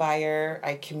communicate with fire.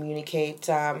 I communicate,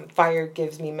 fire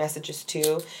gives me messages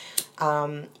too.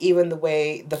 Even the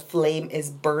way the flame is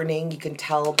burning, you can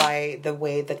tell by the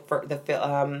way that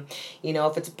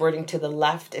if it's burning to the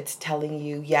left, it's telling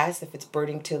you yes. If it's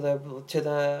burning to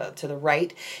the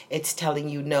right, it's telling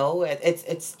you no.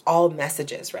 It's all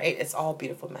messages, right? It's all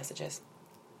beautiful messages.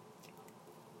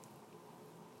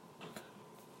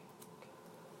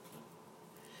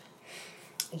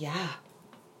 Yeah.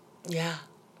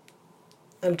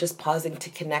 I'm just pausing to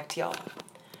connect, y'all.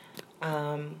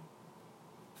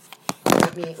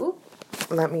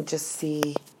 Let me just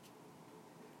see.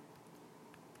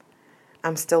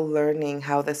 I'm still learning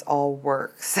how this all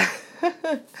works.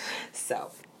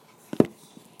 So,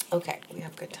 okay, we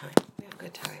have good time.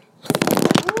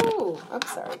 Ooh, I'm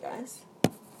sorry, guys.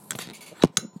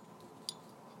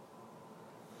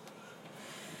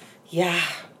 Yeah.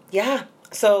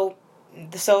 So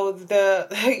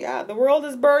the world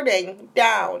is burning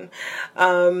down.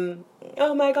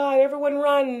 Oh my God, everyone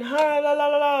run.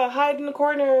 Hide in the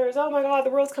corners. Oh my God, the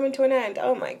world's coming to an end.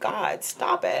 Oh my God,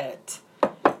 stop it.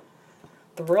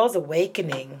 The world's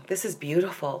awakening. This is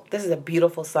beautiful. This is a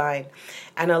beautiful sign.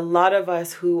 And a lot of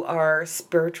us who are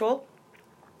spiritual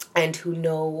and who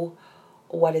know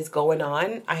what is going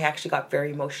on, I actually got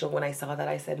very emotional when I saw that.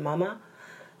 I said, Mama,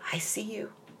 I see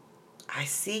you. I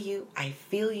see you. I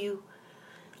feel you.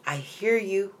 I hear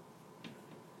you.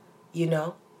 You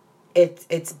know,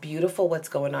 it's beautiful what's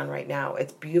going on right now.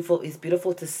 It's beautiful. It's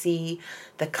beautiful to see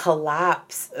the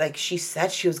collapse. Like she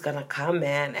said she was going to come,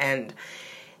 man. And,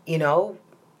 you know,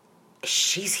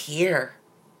 she's here.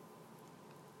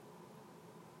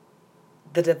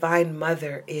 The Divine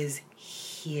Mother is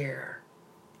here.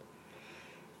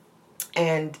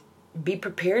 And be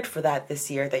prepared for that this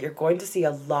year, that you're going to see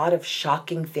a lot of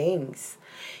shocking things.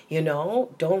 You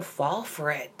know, don't fall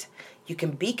for it. You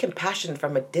can be compassionate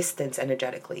from a distance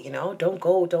energetically, you know. Don't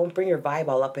bring your vibe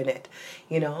all up in it,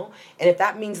 you know. And if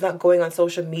that means not going on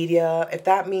social media, if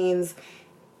that means,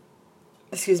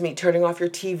 turning off your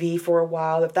TV for a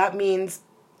while, if that means,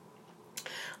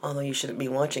 although you shouldn't be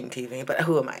watching TV, but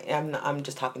who am I? I'm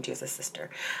just talking to you as a sister.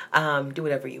 Do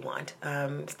whatever you want.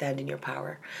 Stand in your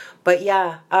power. But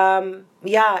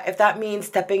if that means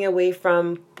stepping away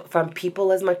from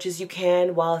people as much as you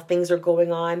can while things are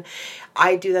going on,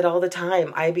 I do that all the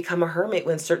time. I become a hermit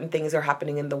when certain things are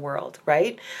happening in the world,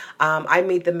 right? I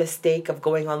made the mistake of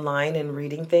going online and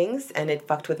reading things, and it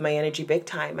fucked with my energy big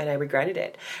time, and I regretted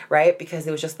it, right? Because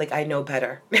it was just like, I know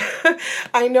better.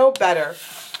 I know better.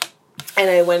 And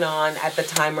I went on at the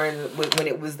time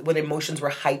when emotions were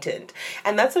heightened.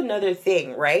 And that's another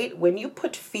thing, right? When you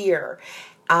put fear,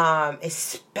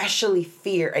 especially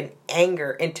fear and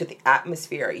anger into the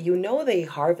atmosphere, you know they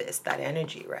harvest that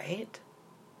energy, right?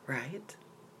 Right.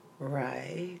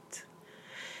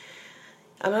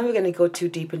 I'm not going to go too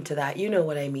deep into that. You know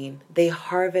what I mean. They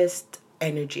harvest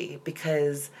energy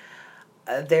because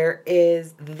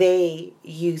they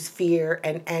use fear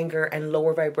and anger and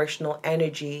lower vibrational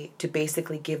energy to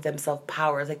basically give themselves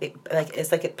powers.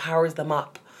 It's like it powers them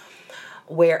up.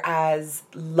 Whereas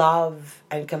love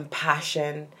and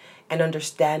compassion and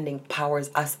understanding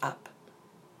powers us up.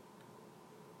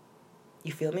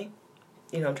 You feel me?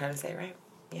 You know what I'm trying to say, right?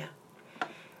 Yeah.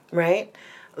 Right?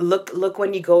 Look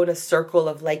when you go in a circle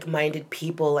of like-minded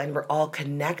people and we're all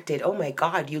connected. Oh my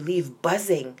God, you leave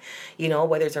buzzing. You know,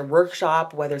 whether it's a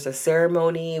workshop, whether it's a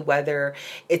ceremony, whether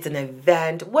it's an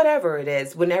event, whatever it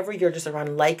is. Whenever you're just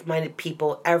around like-minded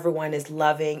people, everyone is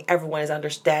loving, everyone is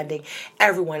understanding,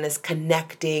 everyone is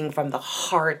connecting from the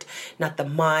heart, not the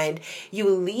mind. You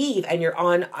leave and you're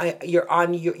on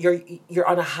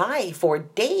a high for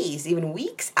days, even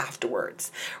weeks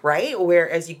afterwards, right?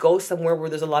 Whereas you go somewhere where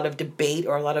there's a lot of debate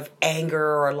or a lot of anger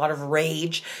or a lot of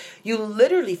rage, you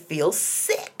literally feel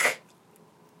sick.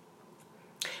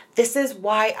 This is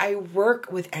why I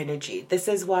work with energy. This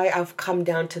is why I've come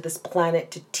down to this planet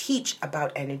to teach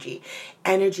about energy.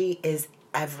 Energy is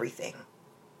everything.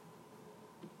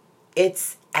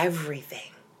 It's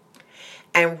everything.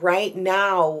 And right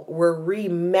now, we're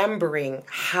remembering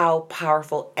how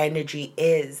powerful energy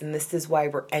is. And this is why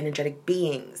we're energetic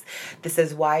beings. This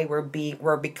is why we're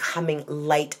becoming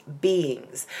light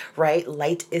beings, right?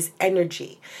 Light is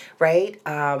energy, right?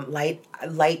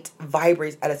 Light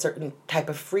vibrates at a certain type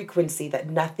of frequency that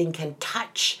nothing can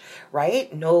touch,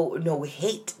 right? No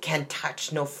hate can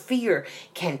touch, no fear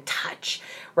can touch,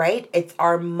 right? It's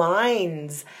our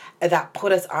minds that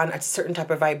put us on a certain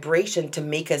type of vibration to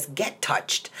make us get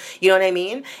touched. You know what I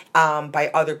mean?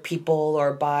 By other people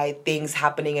or by things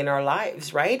happening in our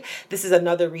lives, right? This is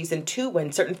another reason too,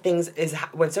 when certain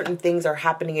things are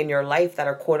happening in your life that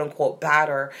are quote unquote bad,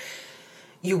 or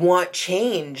you want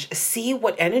change, see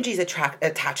what energy is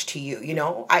attached to you. You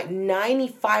know,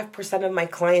 95% of my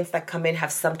clients that come in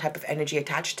have some type of energy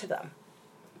attached to them.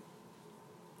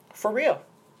 For real.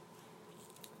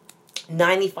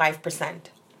 95%.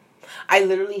 I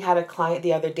literally had a client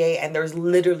the other day, and there was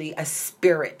literally a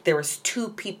spirit. There was two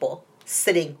people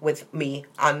sitting with me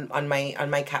on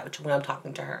my couch when I'm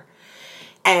talking to her.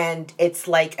 And it's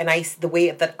like, the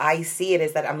way that I see it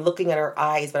is that I'm looking at her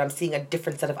eyes, but I'm seeing a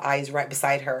different set of eyes right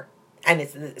beside her. And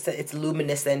it's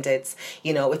luminescent. It's,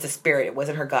 it's a spirit. It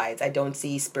wasn't her guides. I don't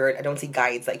see spirit. I don't see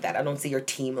guides like that. I don't see your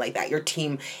team like that. Your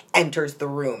team enters the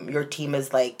room. Your team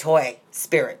is like toy,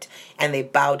 spirit, and they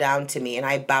bow down to me and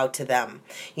I bow to them.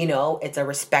 It's a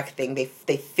respect thing. They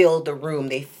fill the room.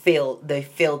 They fill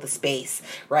the space,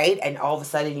 right? And all of a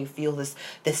sudden you feel this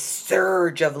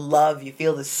surge of love. You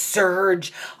feel the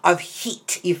surge of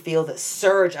heat. You feel the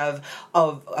surge of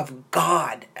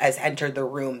God has entered the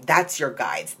room. That's your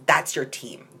guides. That's your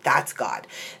team. That's God.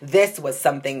 This was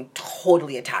something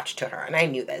totally attached to her. And I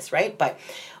knew this, right? But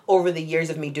over the years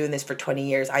of me doing this for 20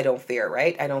 years, I don't fear,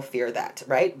 right? I don't fear that,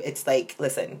 right? It's like,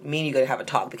 listen, me and you got to have a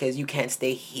talk because you can't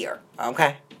stay here,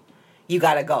 okay? You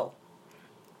got to go.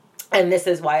 And this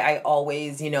is why I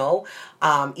always, either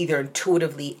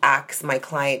intuitively ask my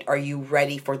client, are you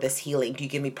ready for this healing? Do you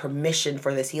give me permission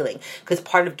for this healing? Because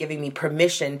part of giving me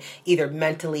permission, either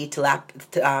mentally,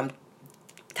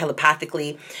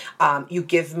 telepathically, you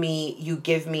give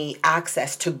me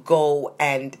access to go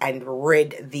and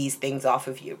rid these things off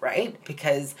of you, right?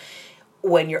 Because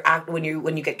when you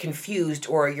get confused,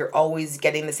 or you're always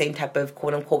getting the same type of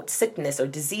quote unquote sickness or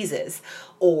diseases,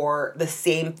 or the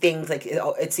same things, like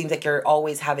it seems like you're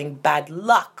always having bad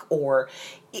luck, or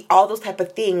all those type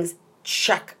of things,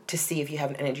 check to see if you have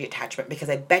an energy attachment, because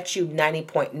I bet you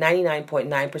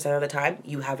 99.9% of the time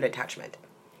you have an attachment.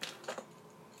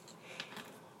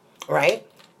 Right?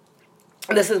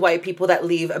 This is why people that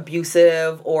leave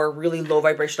abusive or really low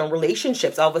vibrational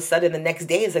relationships, all of a sudden the next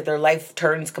day is like their life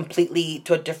turns completely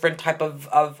to a different type of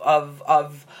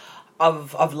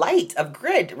light, of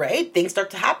grid, right? Things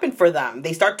start to happen for them.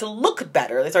 They start to look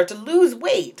better. They start to lose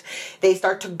weight. They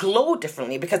start to glow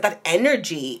differently because that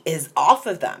energy is off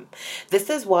of them. This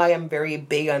is why I'm very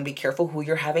big on be careful who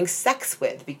you're having sex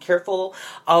with. Be careful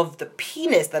of the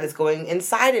penis that is going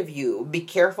inside of you. Be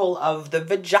careful of the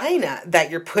vagina that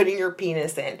you're putting your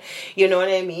penis in. You know what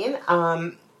I mean?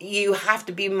 You have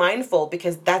to be mindful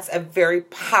because that's a very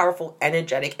powerful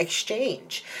energetic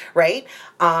exchange, right?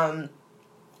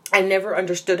 I never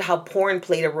understood how porn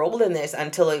played a role in this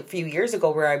until a few years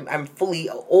ago, where I'm fully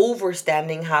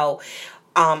overstanding how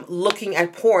looking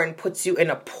at porn puts you in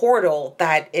a portal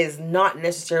that is not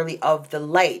necessarily of the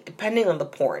light, depending on the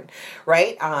porn,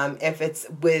 right? If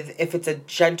it's a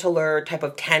gentler type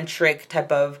of tantric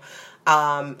type of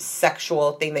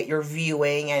sexual thing that you're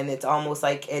viewing, and it's almost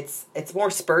like it's more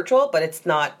spiritual, but it's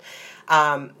not.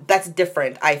 That's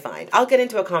different, I find. I'll get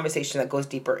into a conversation that goes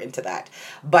deeper into that.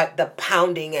 But the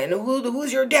pounding and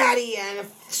who's your daddy and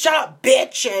shut up,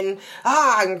 bitch, and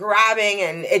grabbing,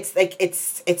 and it's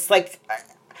like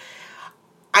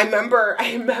I remember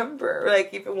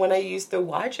like even when I used to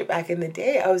watch it back in the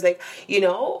day, I was like,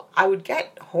 I would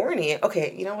get horny.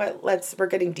 Okay, you know what? we're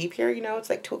getting deep here. It's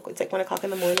like 1 o'clock in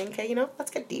the morning. Okay,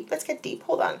 let's get deep.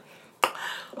 Hold on.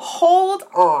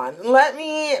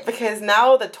 Because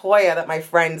now the Toya that my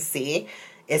friends see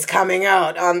is coming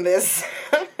out on this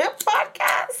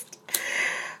podcast.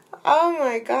 Oh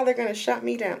my God, they're going to shut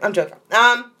me down. I'm joking.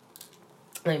 Let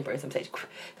me burn some sage because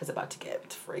it's about to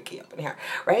get freaky up in here,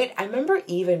 right? I remember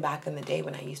even back in the day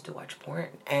when I used to watch porn,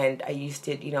 and I used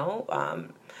to,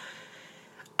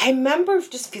 I remember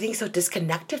just feeling so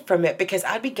disconnected from it because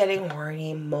I'd be getting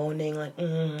horny, moaning, like,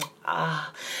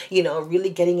 really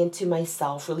getting into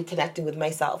myself, really connecting with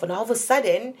myself. And all of a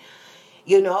sudden,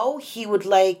 he would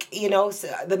like,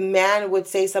 the man would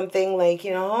say something like,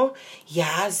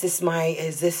 yeah, is this my,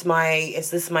 I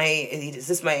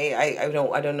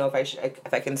don't know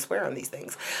if I can swear on these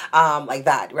things, like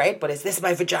that, right? But is this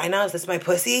my vagina? Is this my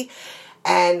pussy?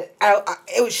 And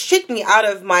it was shit me out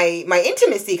of my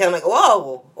intimacy, because I'm like,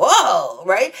 whoa,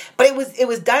 right? But it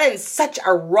was done in such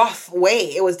a rough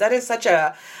way. It was done in such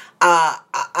a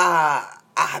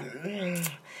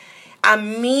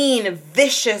mean,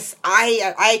 vicious,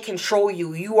 I control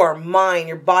you, you are mine,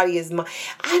 your body is mine.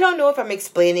 I don't know if I'm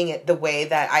explaining it the way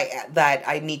that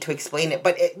I need to explain it,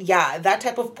 but that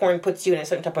type of porn puts you in a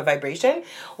certain type of vibration,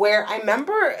 where I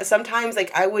remember sometimes,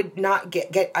 like, I would not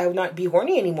I would not be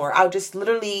horny anymore. I would just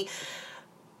literally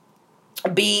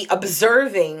be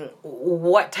observing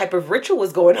what type of ritual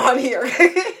was going on here.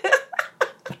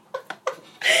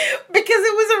 Because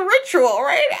it was a ritual,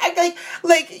 right?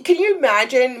 Like, can you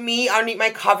imagine me underneath my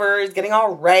covers, getting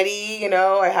all ready?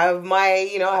 I have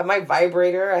my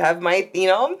vibrator. I have my,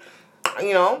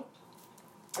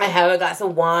 I have a glass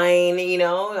of wine,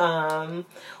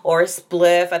 or a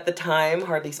spliff at the time.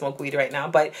 Hardly smoke weed right now,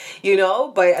 but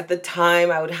at the time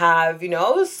I would have, it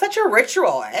was such a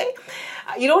ritual, eh?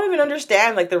 You don't even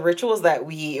understand, like, the rituals that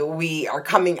we are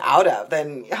coming out of.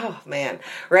 Then, oh man,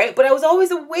 right? But I was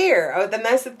always aware. And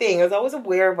that's the thing. I was always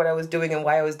aware of what I was doing and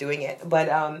why I was doing it. But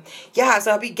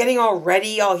so I'll be getting all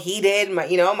ready, all heated, my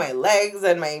my legs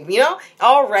and my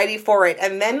all ready for it.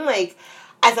 And then, like,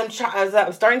 as I'm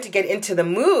starting to get into the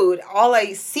mood, all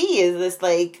I see is this,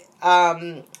 like,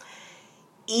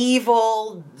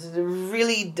 evil,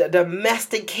 really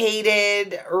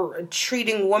domesticated, or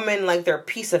treating women like they're a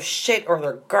piece of shit or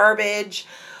they're garbage,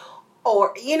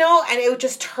 or and it would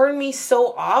just turn me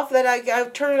so off that I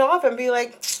turn it off and be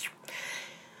like,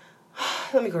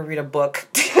 let me go read a book.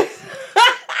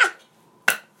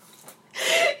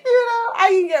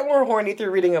 I can get more horny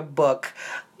through reading a book.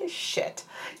 Shit.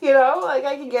 Like,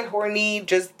 I can get horny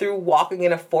just through walking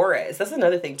in a forest. That's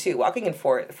another thing too. Walking in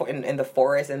the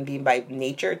forest and being by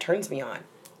nature turns me on.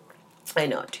 I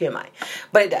know, TMI,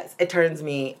 but it does. It turns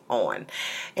me on.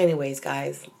 Anyways,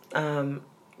 guys,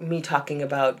 me talking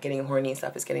about getting horny and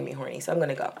stuff is getting me horny, so I'm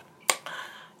gonna go.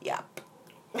 Yeah.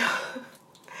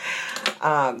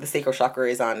 The sacral chakra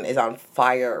is on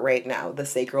fire right now. The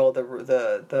sacral,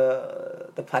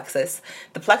 the plexus.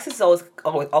 The plexus is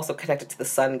also connected to the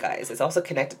sun, guys. It's also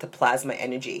connected to plasma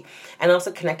energy, and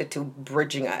also connected to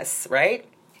bridging us, right?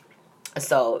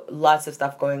 So lots of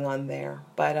stuff going on there.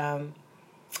 But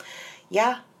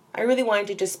I really wanted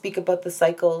to just speak about the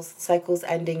cycles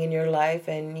ending in your life.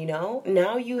 And,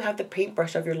 now you have the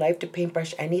paintbrush of your life to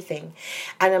paintbrush anything.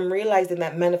 And I'm realizing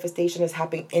that manifestation is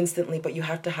happening instantly, but you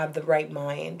have to have the right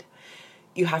mind.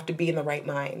 You have to be in the right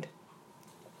mind.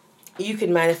 You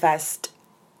can manifest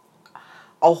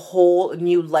a whole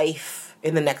new life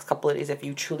in the next couple of days if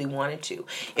you truly wanted to.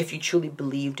 If you truly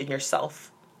believed in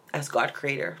yourself as God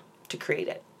creator to create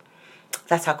it.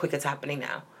 That's how quick it's happening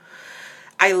now.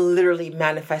 I literally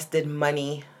manifested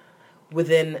money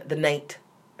within the night.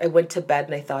 I went to bed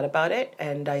and I thought about it,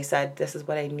 and I said, this is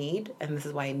what I need, and this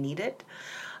is why I need it.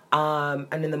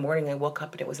 And in the morning I woke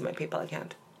up and it was in my PayPal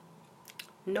account.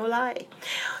 No lie.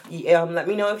 Let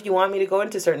me know if you want me to go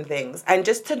into certain things. And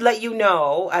just to let you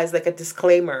know, as like a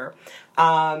disclaimer,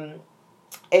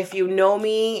 if you know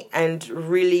me and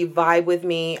really vibe with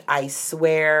me, I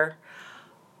swear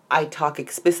I talk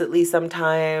explicitly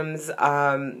sometimes,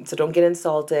 so don't get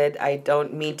insulted. I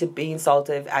don't mean to be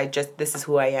insultive. This is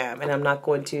who I am, and I'm not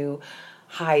going to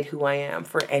hide who I am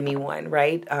for anyone,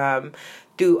 right?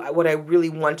 Do what I really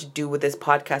want to do with this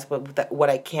podcast, but what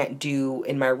I can't do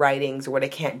in my writings or what I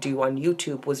can't do on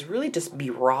YouTube was really just be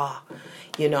raw,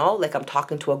 like I'm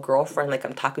talking to a girlfriend, like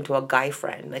I'm talking to a guy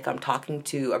friend, like I'm talking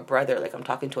to a brother, like I'm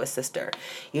talking to a sister,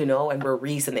 and we're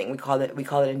reasoning. We call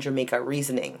it in Jamaica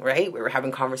reasoning, right? We were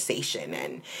having conversation,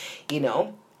 and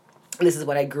this is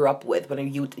what I grew up with.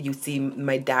 When you see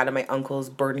my dad and my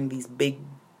uncles burning these big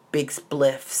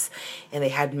spliffs, and they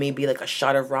had maybe like a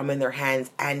shot of rum in their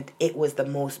hands, and it was the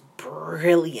most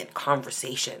brilliant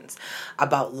conversations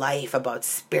about life, about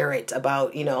spirit,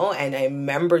 about and I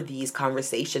remember these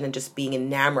conversations and just being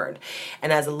enamored.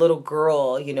 And as a little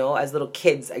girl, as little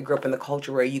kids, I grew up in the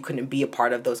culture where you couldn't be a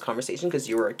part of those conversations because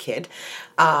you were a kid,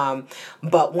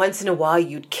 but once in a while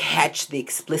you'd catch the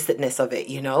explicitness of it,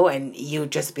 and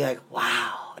you'd just be like,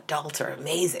 wow, adults are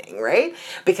amazing, right?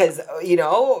 Because,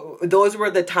 those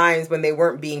were the times when they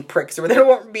weren't being pricks, or they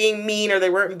weren't being mean, or they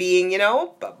weren't being,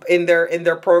 in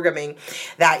their programming,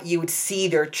 that you would see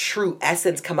their true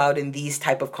essence come out in these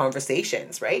type of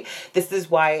conversations, right? This is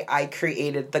why I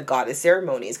created the Goddess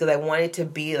Ceremonies, because I wanted to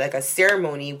be like a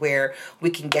ceremony where we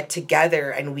can get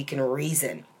together and we can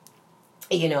reason,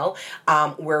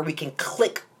 where we can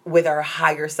click with our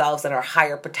higher selves and our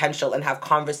higher potential and have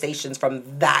conversations from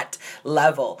that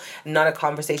level, not a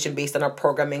conversation based on our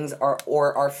programmings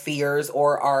or our fears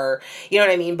or our,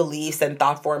 beliefs and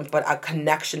thought forms, but a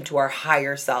connection to our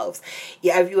higher selves.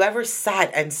 Yeah, have you ever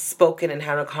sat and spoken and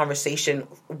had a conversation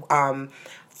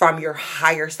from your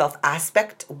higher self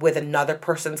aspect with another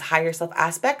person's higher self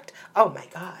aspect? Oh my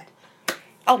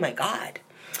God.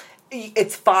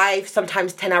 It's 5,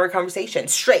 sometimes 10-hour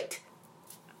conversations straight.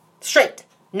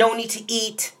 No need to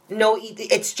eat.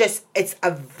 It's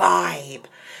a vibe.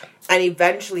 And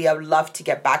eventually I would love to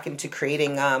get back into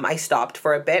creating. I stopped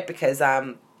for a bit because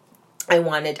I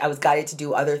was guided to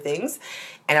do other things,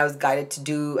 and I was guided to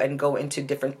do and go into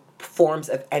different forms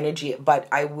of energy. But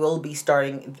I will be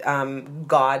starting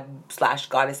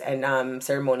God/goddess and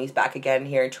ceremonies back again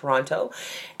here in Toronto,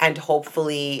 and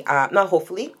hopefully,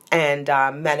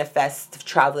 manifest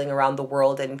traveling around the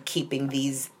world and keeping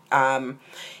these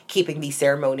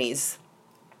ceremonies.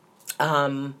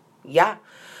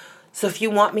 So if you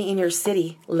want me in your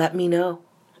city, let me know.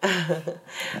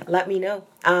 Let me know.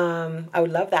 I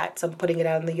would love that. So I'm putting it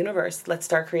out in the universe. Let's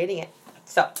start creating it.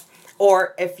 So,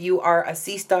 or if you are a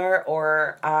sea star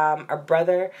or a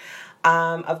brother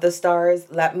of the stars,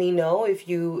 let me know if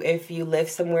you live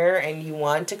somewhere and you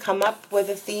want to come up with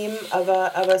a theme of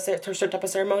a certain type of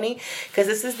ceremony, because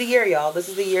this is the year, y'all. This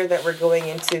is the year that we're going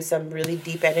into some really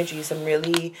deep energy, some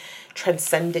really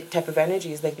transcendent type of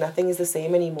energies. Like, nothing is the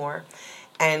same anymore.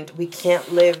 And we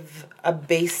can't live a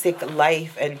basic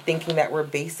life and thinking that we're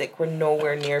basic. We're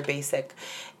nowhere near basic.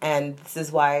 And this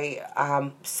is why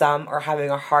some are having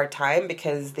a hard time,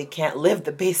 because they can't live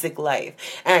the basic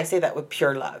life. And I say that with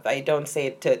pure love. I don't say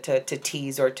it to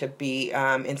tease or to be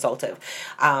insultive.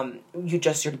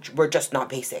 We're just not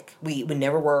basic. We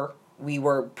never were. We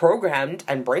were programmed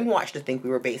and brainwashed to think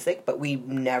we were basic, but we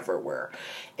never were.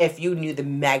 If you knew the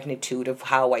magnitude of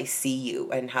how I see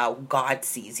you and how God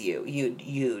sees you, you'd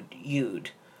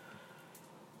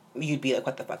be like,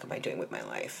 what the fuck am I doing with my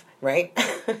life, right?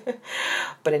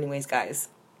 But anyways, guys,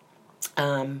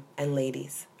 and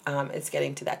ladies, it's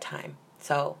getting to that time.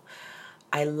 So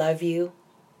I love you.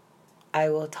 I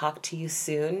will talk to you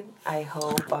soon. I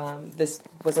hope this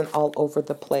wasn't all over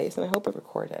the place, and I hope it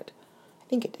recorded. I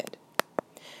think it did.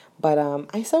 But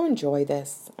I so enjoy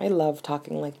this. I love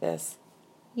talking like this.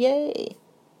 Yay.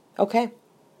 Okay.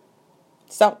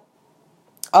 So,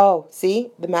 see?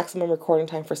 The maximum recording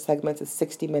time for segments is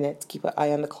 60 minutes. Keep an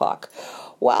eye on the clock.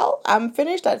 Well, I'm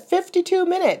finished at 52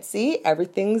 minutes. See?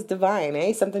 Everything's divine,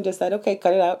 eh? Something just said, okay,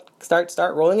 cut it out.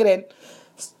 Start rolling it in.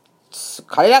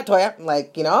 Cut it out, Toya.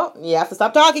 Like, you have to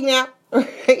stop talking now.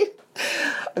 Right?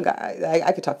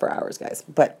 I could talk for hours, guys.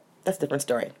 But that's a different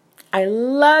story. I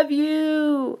love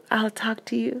you. I'll talk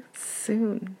to you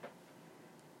soon.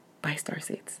 Bye,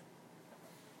 Starseeds.